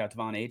Mostert, and you got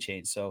Devon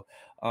Achane. So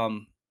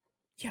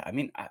yeah, I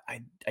mean,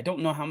 I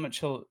don't know how much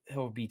he'll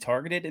be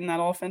targeted in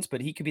that offense,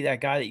 but he could be that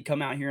guy that you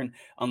come out here and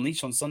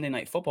unleash on Sunday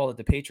Night Football that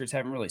the Patriots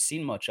haven't really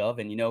seen much of,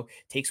 and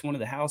takes one to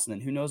the house, and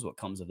then who knows what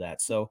comes of that.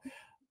 So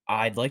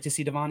I'd like to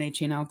see Devon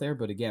Achane out there,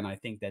 but again, I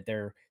think that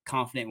they're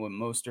confident what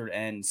Mostert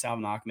and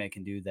Salvin Ahmed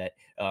can do, that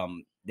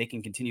they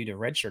can continue to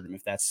redshirt him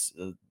if that's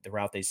the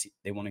route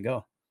they want to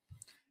go.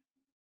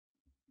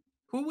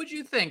 Who would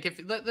you think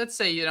if let's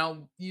say,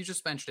 you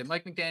just mentioned it,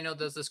 Mike McDaniel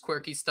does this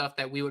quirky stuff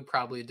that we would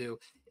probably do.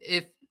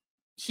 If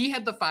you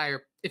had the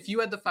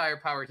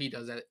firepower he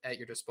does at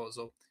your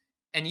disposal,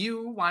 and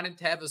you wanted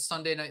to have a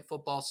Sunday Night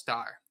Football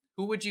star,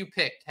 who would you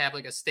pick to have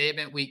like a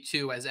statement week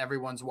 2 as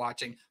everyone's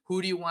watching?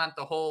 Who do you want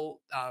the whole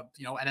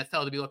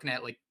NFL to be looking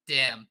at like,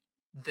 damn,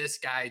 this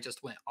guy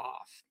just went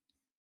off?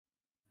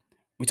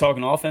 We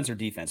talking offense or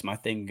defense? My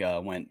thing I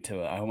went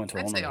to a whole I'd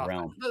say nother offense.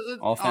 realm. Offense.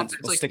 Offense.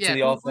 We'll Like, stick to yeah,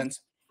 the offense.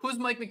 who's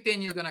Mike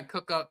McDaniel gonna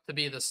cook up to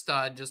be the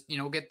stud? Just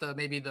get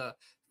maybe the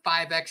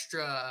 5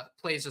 extra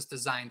plays just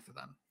designed for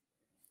them.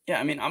 Yeah,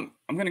 I mean, I'm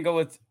gonna go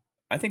with.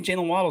 I think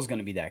Jalen Waddle's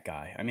gonna be that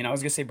guy. I mean, I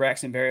was gonna say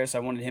Braxton Berrios. I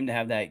wanted him to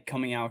have that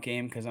coming out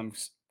game because I'm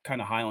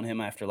kind of high on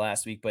him after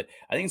last week, but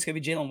I think it's going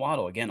to be Jalen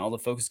Waddle. Again, all the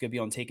focus is going to be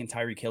on taking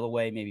Tyreek Hill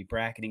away, maybe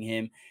bracketing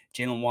him.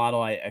 Jalen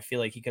Waddle, I feel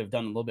like he could have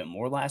done a little bit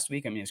more last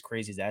week. I mean, as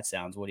crazy as that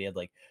sounds, what he had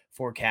like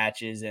 4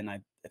 catches and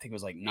I think it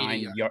was like 80 9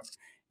 yards. yards.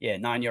 Yeah,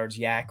 9 yards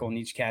yak on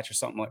each catch or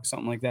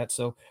something like that.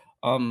 So,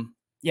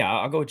 yeah,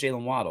 I'll go with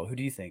Jalen Waddle. Who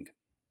do you think?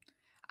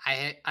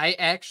 I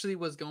actually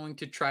was going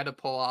to try to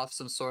pull off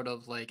some sort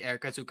of like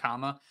Erica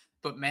Tsukama,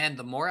 but man,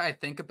 the more I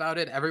think about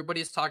it,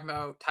 everybody's talking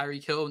about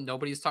Tyreek Hill,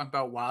 nobody's talking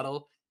about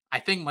Waddle. I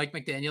think Mike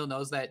McDaniel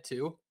knows that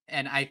too,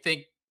 and I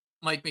think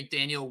Mike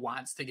McDaniel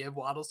wants to give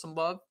Waddle some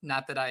love.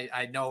 Not that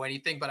I know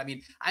anything, but I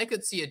mean, I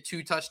could see a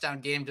 2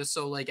 touchdown game just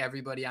so like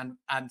everybody on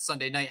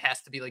Sunday night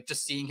has to be like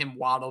just seeing him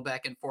waddle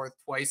back and forth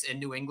twice in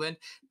New England.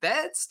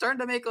 That's starting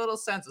to make a little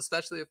sense,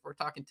 especially if we're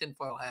talking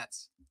tinfoil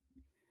hats.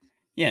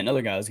 Yeah,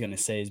 another guy I was going to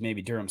say is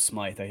maybe Durham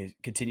Smythe. I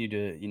continue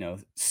to,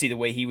 see the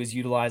way he was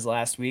utilized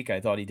last week. I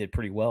thought he did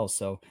pretty well.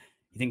 So,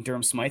 you think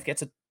Durham Smythe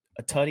gets a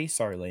tutty?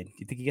 Sorry, Lane. Do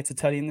you think he gets a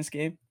tutty in this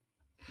game?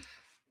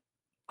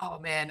 Oh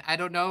man, I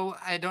don't know.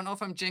 I don't know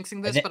if I'm jinxing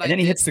And this, then, but and I then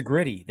he did. hits the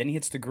gritty. Then he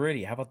hits the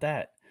gritty. How about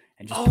that?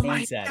 And just Oh my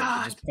points at him. It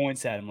god, just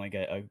points at him like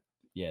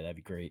yeah, that'd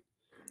be great.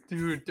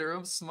 dude,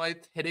 Durham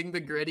Smythe hitting the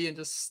gritty and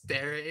just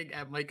staring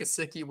at Mike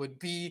Gesicki would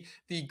be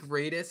the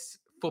greatest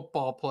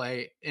football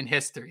play in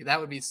history. That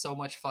would be so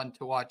much fun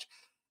to watch.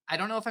 I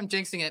don't know if I'm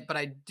jinxing it, but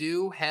I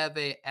do have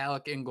a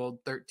Alec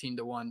Ingold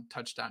 13-1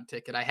 touchdown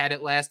ticket. I had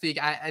it last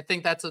week. I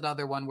think that's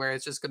another one where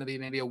it's just going to be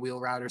maybe a wheel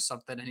route or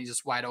something, and he's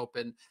just wide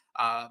open.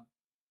 Uh,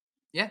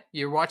 yeah,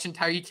 you're watching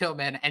Tyreek Hill,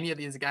 man. Any of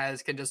these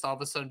guys can just all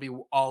of a sudden be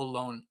all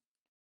alone.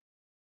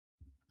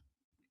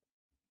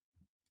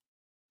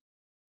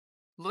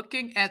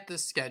 Looking at the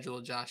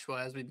schedule,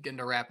 Joshua, as we begin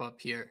to wrap up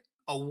here,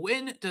 a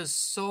win does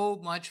so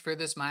much for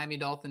this Miami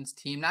Dolphins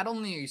team. Not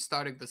only are you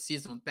starting the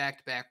season with back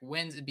to back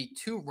wins, it'd be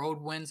 2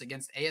 road wins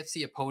against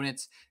AFC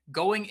opponents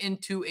going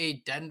into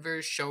a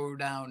Denver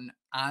showdown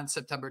on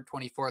September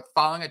 24th,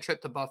 following a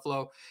trip to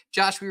Buffalo.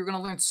 Josh, we were going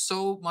to learn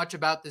so much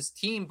about this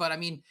team, but I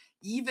mean,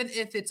 even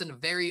if it's a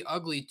very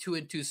ugly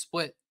 2-2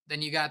 split,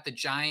 then you got the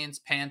Giants,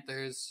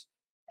 Panthers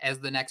as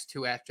the next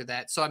two after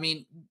that. So, I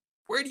mean,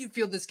 where do you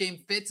feel this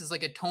game fits as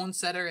like a tone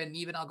setter? And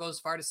even I'll go as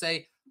far to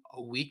say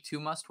a week 2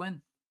 must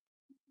win.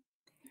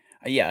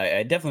 Yeah,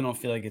 I definitely don't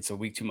feel like it's a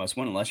week 2 must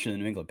win unless you're the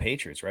New England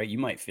Patriots, right? You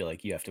might feel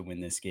like you have to win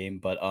this game,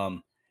 but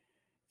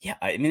yeah,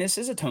 I mean, this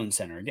is a tone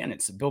center. Again,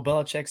 it's Bill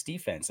Belichick's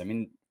defense. I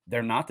mean,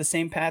 they're not the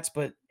same Pats,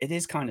 but it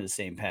is kind of the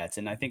same Pats.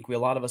 And I think a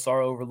lot of us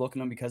are overlooking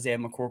them because they have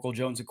McCorkle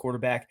Jones at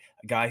quarterback,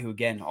 a guy who,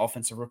 again,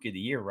 offensive rookie of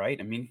the year, right?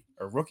 I mean,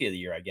 or rookie of the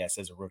year, I guess,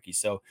 as a rookie.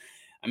 So,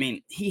 I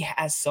mean, he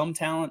has some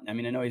talent. I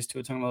mean, I know he's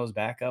Tua Tagovailoa's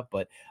backup,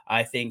 but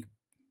I think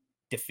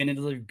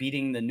definitively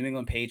beating the New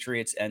England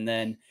Patriots and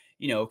then,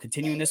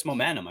 continuing this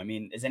momentum. I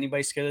mean, is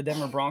anybody scared of the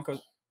Denver Broncos?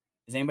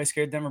 Is anybody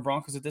scared of Denver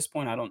Broncos at this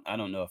point? I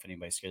don't know if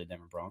anybody's scared of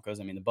Denver Broncos.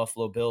 I mean, the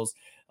Buffalo Bills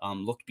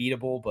looked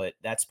beatable, but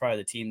that's probably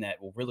the team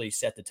that will really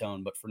set the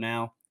tone. But for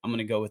now, I'm going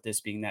to go with this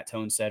being that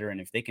tone setter.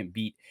 And if they can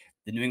beat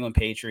the New England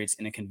Patriots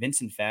in a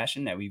convincing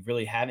fashion that we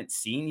really haven't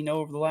seen,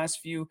 over the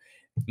last few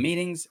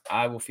meetings,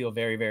 I will feel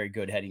very, very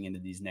good heading into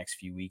these next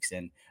few weeks.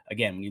 And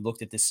again, when you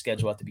looked at this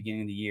schedule at the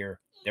beginning of the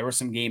year, there were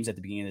some games at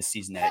the beginning of the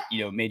season that,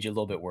 made you a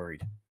little bit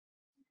worried.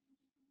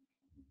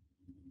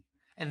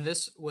 And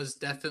this was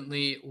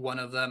definitely one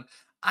of them.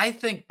 I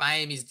think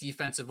Miami's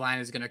defensive line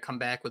is going to come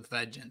back with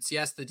vengeance.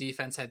 Yes, the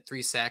defense had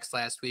 3 sacks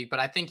last week, but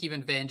I think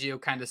even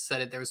Fangio kind of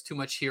said it. There was too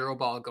much hero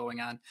ball going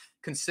on.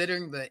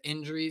 Considering the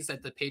injuries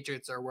that the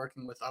Patriots are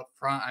working with up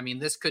front, I mean,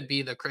 this could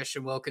be the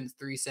Christian Wilkins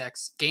 3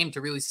 sacks game to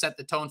really set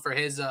the tone for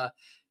his,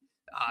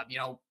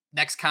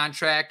 next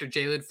contract, or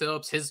Jalen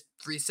Phillips, his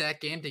 3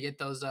 sack game to get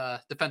those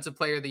defensive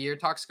player of the year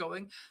talks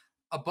going.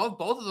 Above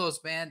both of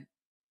those, man,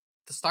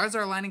 the stars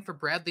are aligning for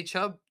Bradley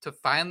Chubb to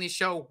finally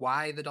show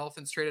why the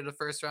Dolphins traded a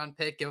first round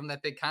pick, give him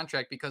that big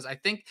contract, because I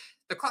think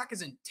the clock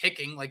isn't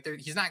ticking. Like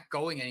he's not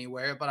going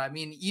anywhere. But I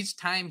mean, each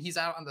time he's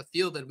out on the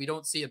field and we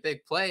don't see a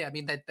big play, I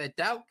mean, that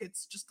doubt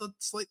gets just a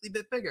slightly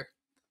bit bigger.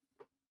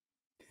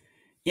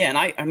 Yeah, and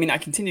I mean, I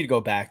continue to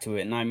go back to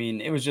it, and I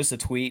mean, it was just a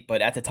tweet,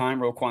 but at the time,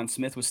 Roquan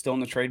Smith was still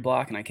in the trade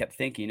block, and I kept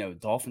thinking,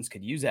 Dolphins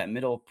could use that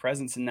middle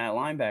presence in that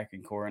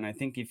linebacking core, and I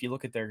think if you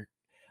look at their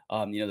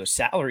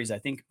salaries, I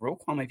think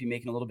Roquan might be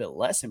making a little bit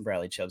less than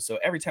Bradley Chubb. So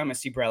every time I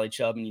see Bradley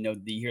Chubb and, you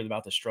hear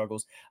about the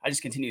struggles, I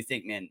just continue to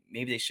think, man,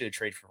 maybe they should have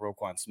traded for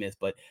Roquan Smith,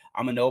 but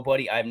I'm a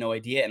nobody. I have no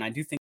idea, and I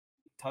do think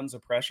tons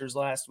of pressures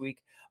last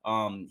week.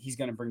 He's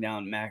going to bring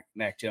down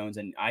Mac Jones,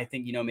 and I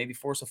think maybe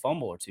force a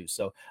fumble or two.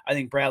 So I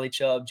think Bradley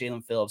Chubb,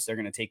 Jalen Phillips, they're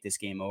going to take this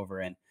game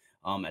over, and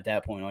at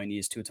that point, all you need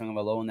is Tua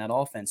Tagovailoa in that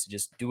offense to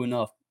just do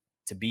enough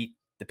to beat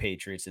the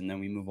Patriots, and then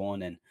we move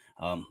on and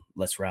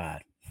let's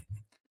ride.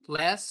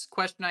 Last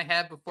question I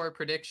have before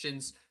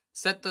predictions.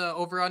 Set the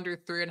over under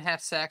 3.5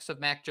 sacks of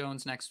Mac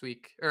Jones next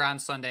week, or on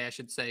Sunday, I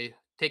should say.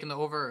 Taking the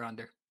over or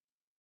under?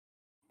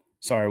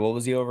 Sorry, what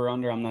was the over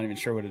under? I'm not even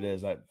sure what it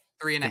is. I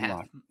Three and a didn't half.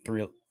 lock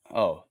three.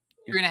 Oh,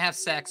 3.5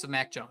 sacks of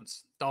Mac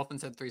Jones.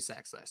 Dolphins had 3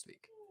 sacks last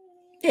week.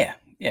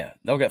 yeah,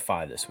 they'll get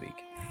 5 this week.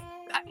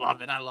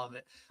 love it. I love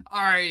it.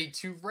 All right,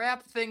 to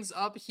wrap things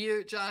up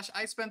here, Josh,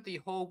 I spent the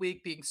whole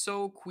week being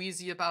so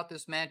queasy about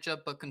this matchup,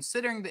 but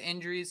considering the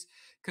injuries,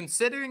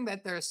 considering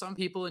that there are some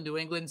people in New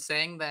England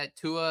saying that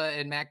Tua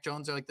and Mac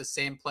Jones are like the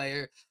same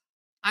player,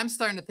 I'm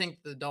starting to think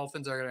the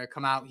Dolphins are going to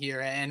come out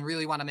here and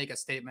really want to make a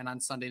statement on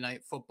Sunday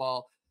Night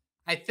Football.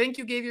 I think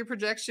you gave your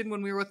projection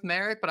when we were with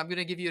Merrick, but I'm going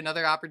to give you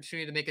another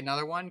opportunity to make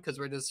another one because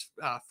we're just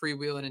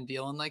freewheeling and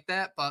dealing like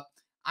that. But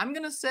I'm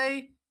going to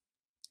say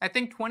I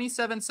think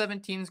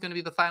 27-17 is going to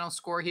be the final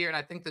score here. And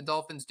I think the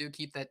Dolphins do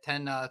keep that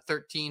 10,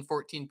 13,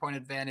 14-point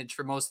advantage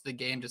for most of the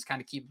game, just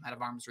kind of keep them out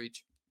of arm's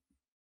reach.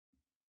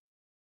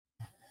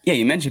 Yeah,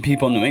 you mentioned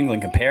people in New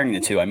England comparing the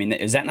two. I mean,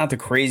 is that not the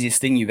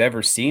craziest thing you've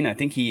ever seen? I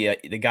think the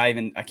guy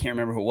even, I can't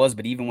remember who it was,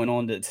 but even went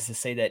on to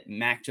say that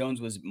Mac Jones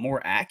was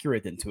more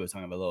accurate than Tua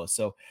Tagovailoa.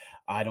 So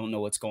I don't know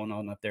what's going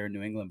on up there in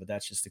New England, but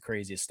that's just the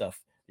craziest stuff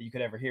that you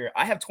could ever hear.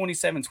 I have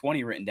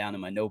 27-20 written down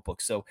in my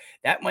notebook, so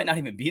that might not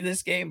even be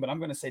this game, but I'm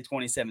going to say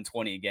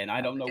 27-20 again.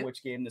 I don't know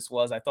which game this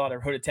was. I thought I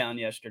wrote it down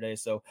yesterday.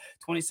 So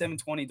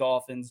 27-20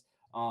 Dolphins.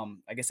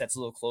 I guess that's a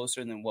little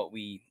closer than what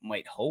we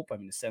might hope. I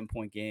mean, a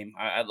 7-point game.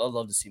 I'd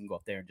love to see him go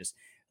up there and just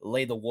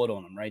lay the wood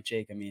on them, right,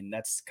 Jake? I mean,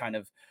 that's kind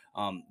of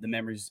the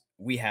memories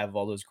we have of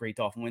all those great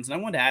Dolphin wins. And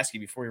I wanted to ask you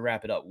before we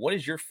wrap it up, what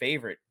is your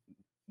favorite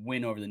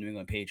win over the New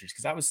England Patriots?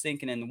 Because I was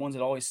thinking, and the ones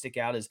that always stick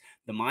out is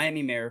the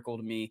Miami Miracle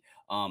to me.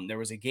 There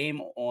was a game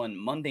on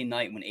Monday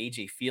night when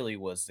A.J. Feely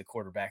was the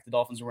quarterback. The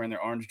Dolphins were wearing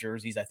their orange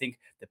jerseys. I think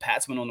the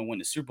Pats went on to win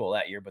the Super Bowl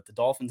that year, but the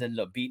Dolphins ended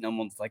up beating them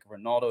with like a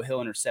Ronaldo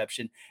Hill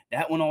interception.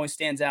 That one always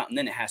stands out. And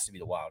then it has to be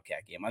the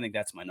Wildcat game. I think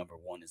that's my number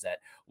one, is that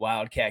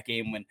Wildcat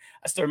game when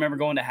I still remember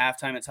going to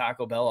halftime at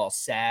Taco Bell all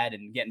sad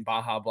and getting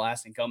Baja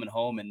Blast and coming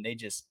home, and they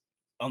just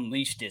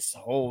unleashed this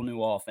whole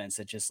new offense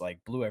that just like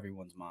blew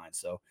everyone's mind.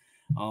 So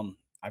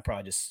I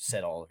probably just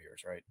said all of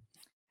yours, right?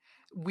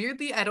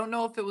 Weirdly, I don't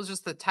know if it was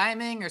just the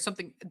timing or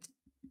something.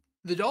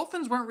 The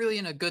Dolphins weren't really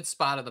in a good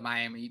spot of the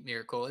Miami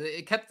Miracle.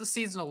 It kept the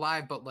season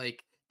alive, but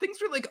like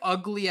things were like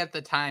ugly at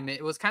the time.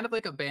 It was kind of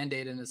like a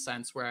Band-Aid in a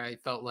sense where I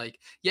felt like,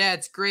 yeah,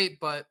 it's great,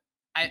 but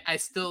I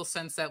still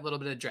sense that little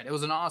bit of dread. It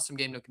was an awesome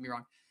game, don't get me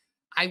wrong.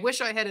 I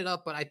wish I had it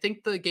up, but I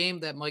think the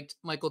game that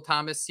Michael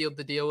Thomas sealed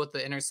the deal with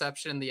the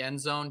interception in the end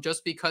zone,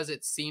 just because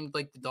it seemed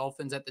like the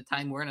Dolphins at the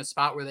time were in a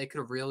spot where they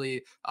could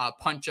really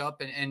punch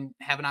up and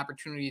have an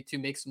opportunity to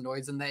make some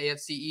noise in the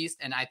AFC East.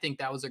 And I think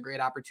that was a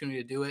great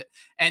opportunity to do it.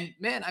 And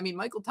man, I mean,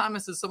 Michael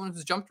Thomas is someone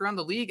who's jumped around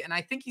the league, and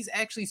I think he's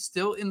actually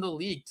still in the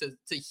league.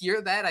 To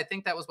hear that, I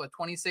think that was what,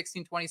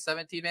 2016,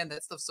 2017, man.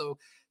 That stuff's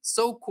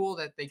so cool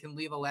that they can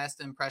leave a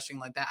lasting impression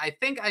like that. I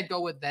think I'd go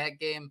with that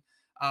game.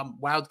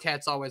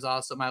 Wildcats always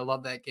awesome. I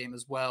love that game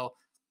as well.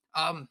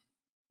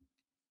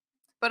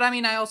 But I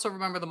mean, I also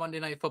remember the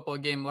Monday Night Football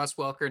game, Wes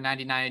Welker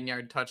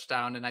 99-yard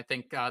touchdown, and I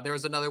think there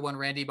was another one.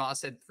 Randy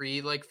Moss had 3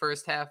 like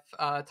first half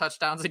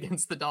touchdowns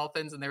against the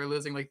Dolphins, and they were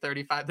losing like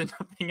 35-0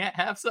 at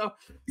half. So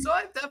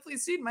I've definitely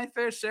seen my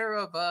fair share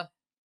of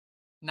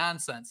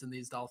nonsense in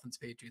these Dolphins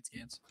Patriots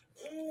games.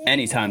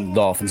 Anytime the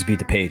Dolphins beat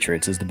the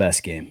Patriots is the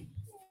best game.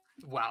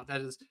 Wow,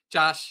 that is,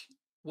 Josh,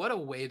 what a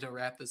way to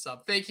wrap this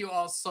up. Thank you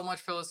all so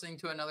much for listening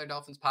to another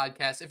Dolphins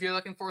podcast. If you're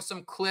looking for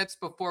some clips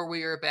before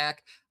we are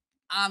back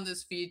on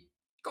this feed,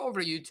 go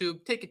over to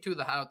YouTube, take it to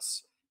the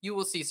house. You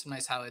will see some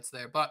nice highlights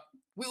there. But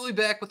we'll be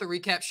back with a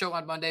recap show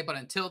on Monday. But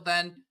until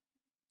then,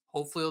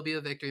 hopefully it'll be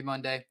a victory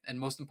Monday. And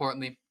most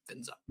importantly,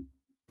 fins up.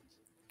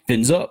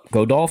 Fins up.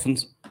 Go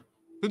Dolphins.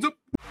 Fins up.